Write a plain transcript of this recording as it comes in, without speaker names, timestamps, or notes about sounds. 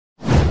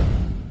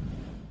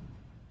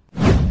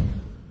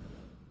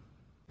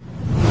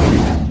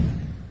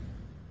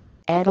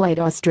Adelaide,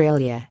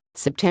 Australia,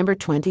 September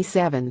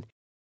 27.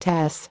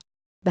 TASS.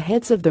 The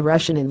heads of the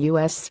Russian and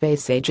U.S.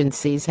 space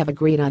agencies have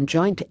agreed on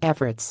joint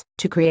efforts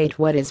to create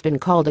what has been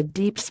called a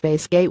Deep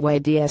Space Gateway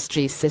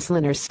 (DSG)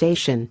 cislunar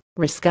station,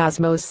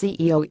 Roscosmos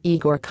CEO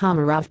Igor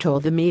Komarov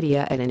told the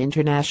media at an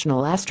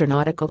international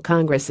astronautical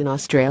congress in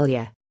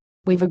Australia.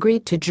 "We've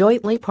agreed to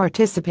jointly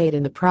participate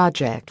in the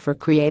project for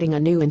creating a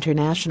new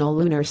international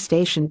lunar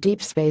station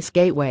Deep Space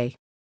Gateway.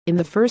 In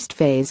the first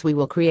phase we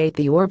will create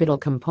the orbital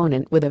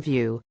component with a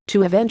view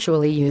to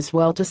eventually use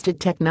well-tested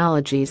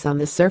technologies on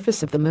the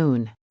surface of the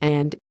Moon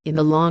and, in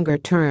the longer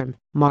term,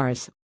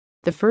 Mars.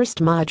 The first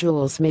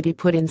modules may be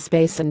put in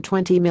space in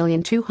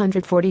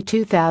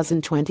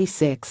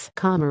 20,242,026,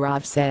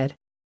 Komarov said.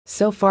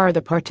 So far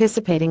the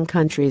participating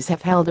countries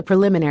have held a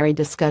preliminary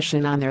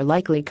discussion on their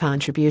likely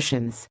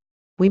contributions.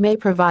 We may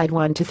provide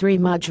 1 to 3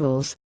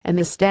 modules, and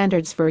the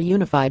standards for a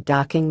unified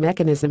docking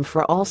mechanism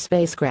for all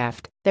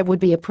spacecraft that would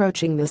be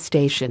approaching the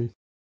station.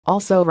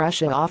 Also,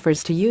 Russia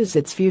offers to use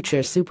its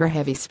future Super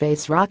Heavy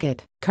space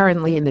rocket,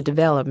 currently in the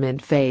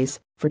development phase,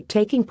 for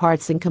taking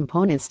parts and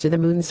components to the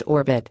Moon's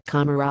orbit,"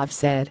 Komarov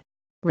said.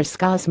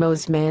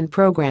 Roscosmos Manned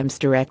Programs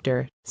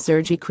Director,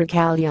 Sergei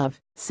Krikalev,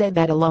 said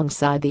that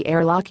alongside the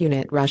airlock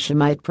unit Russia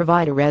might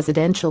provide a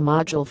residential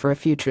module for a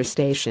future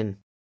station.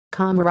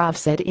 Komarov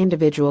said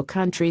individual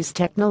countries'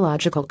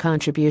 technological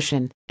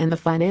contribution and the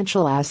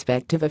financial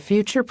aspect of a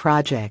future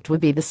project would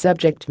be the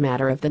subject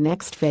matter of the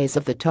next phase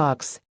of the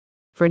talks.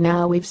 "For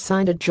now we've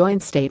signed a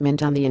joint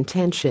statement on the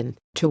intention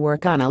to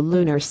work on a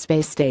lunar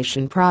space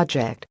station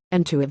project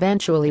and to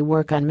eventually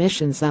work on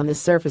missions on the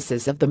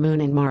surfaces of the Moon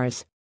and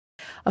Mars.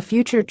 A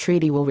future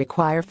treaty will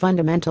require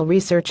fundamental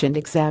research and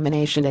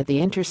examination at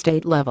the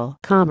interstate level,"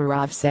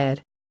 Komarov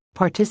said.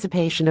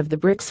 Participation of the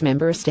BRICS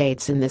member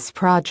states in this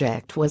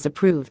project was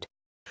approved.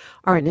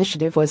 "Our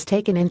initiative was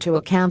taken into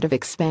account of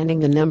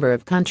expanding the number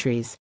of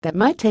countries that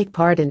might take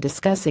part in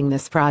discussing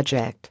this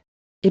project.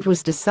 It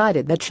was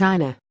decided that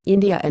China,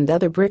 India and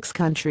other BRICS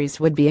countries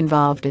would be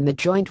involved in the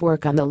joint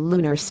work on the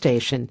lunar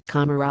station,"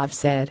 Komarov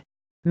said.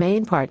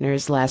 Main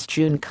partners last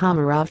June,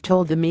 Komarov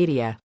told the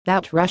media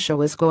that Russia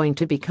was going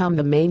to become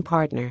the main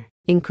partner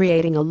in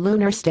creating a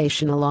lunar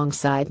station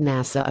alongside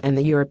NASA and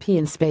the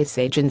European Space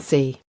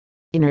Agency.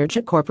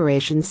 Energia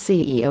Corporation's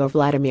CEO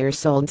Vladimir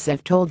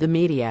Solntsev told the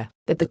media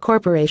that the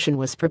corporation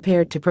was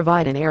prepared to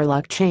provide an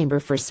airlock chamber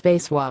for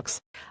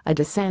spacewalks, a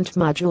descent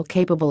module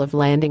capable of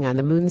landing on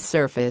the Moon's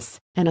surface,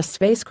 and a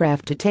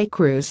spacecraft to take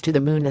crews to the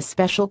Moon, a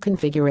special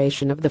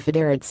configuration of the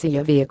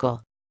Federatsiya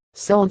vehicle.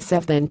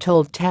 Solntsev then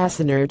told TASS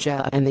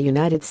Energia and the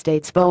United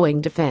States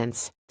Boeing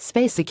Defense,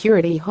 Space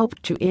Security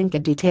hoped to ink a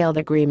detailed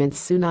agreement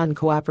soon on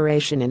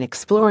cooperation in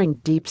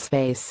exploring deep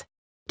space.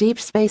 Deep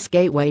Space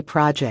Gateway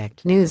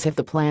project news of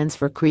the plans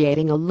for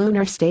creating a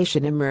lunar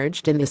station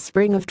emerged in the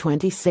spring of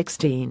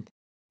 2016.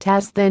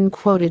 TASS then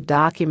quoted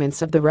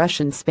documents of the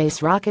Russian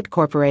space rocket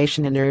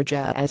corporation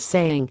Energia as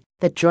saying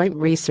that joint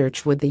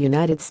research with the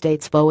United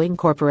States Boeing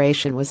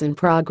Corporation was in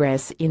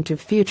progress into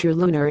future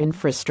lunar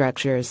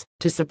infrastructures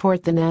to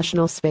support the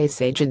National Space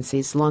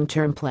Agency's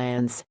long-term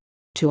plans.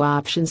 2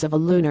 options of a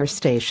lunar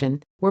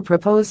station were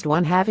proposed,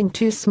 one having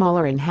 2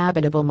 smaller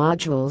inhabitable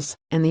modules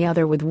and the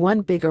other with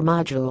 1 bigger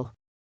module.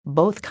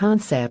 Both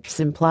concepts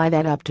imply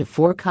that up to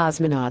 4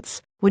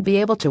 cosmonauts would be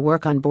able to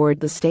work on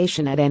board the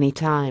station at any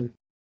time.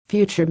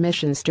 Future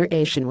missions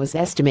duration was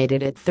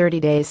estimated at 30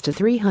 days to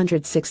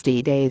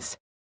 360 days.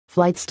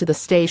 Flights to the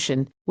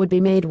station would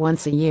be made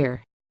once a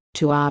year.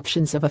 2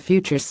 options of a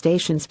future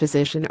station's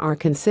position are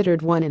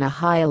considered, one in a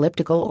high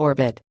elliptical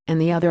orbit and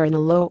the other in a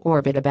low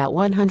orbit about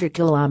 100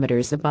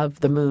 kilometers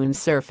above the Moon's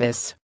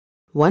surface.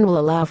 One will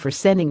allow for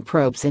sending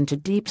probes into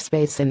deep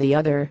space and the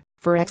other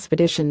for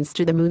expeditions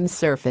to the Moon's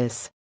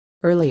surface.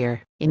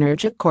 Earlier,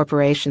 Energia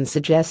Corporation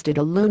suggested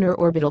a lunar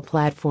orbital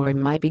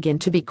platform might begin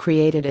to be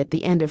created at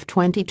the end of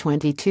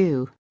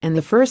 2022, and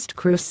the first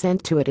crew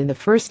sent to it in the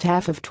first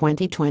half of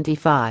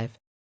 2025.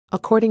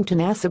 According to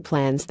NASA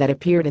plans that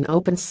appeared in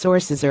open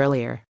sources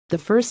earlier, the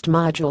first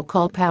module,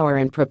 called Power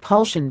and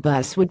Propulsion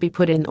Bus, would be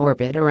put in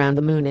orbit around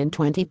the Moon in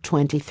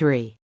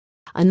 2023.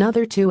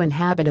 Another 2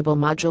 inhabitable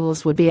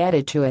modules would be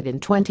added to it in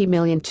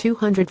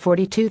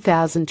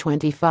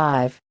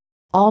 20,242,025.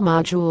 All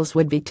modules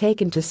would be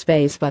taken to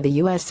space by the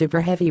U.S. Super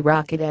Heavy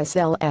rocket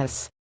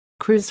SLS.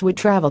 Crews would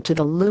travel to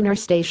the lunar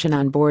station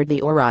on board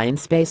the Orion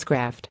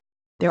spacecraft.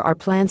 There are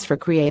plans for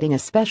creating a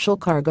special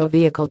cargo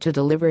vehicle to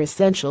deliver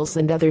essentials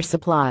and other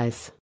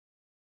supplies.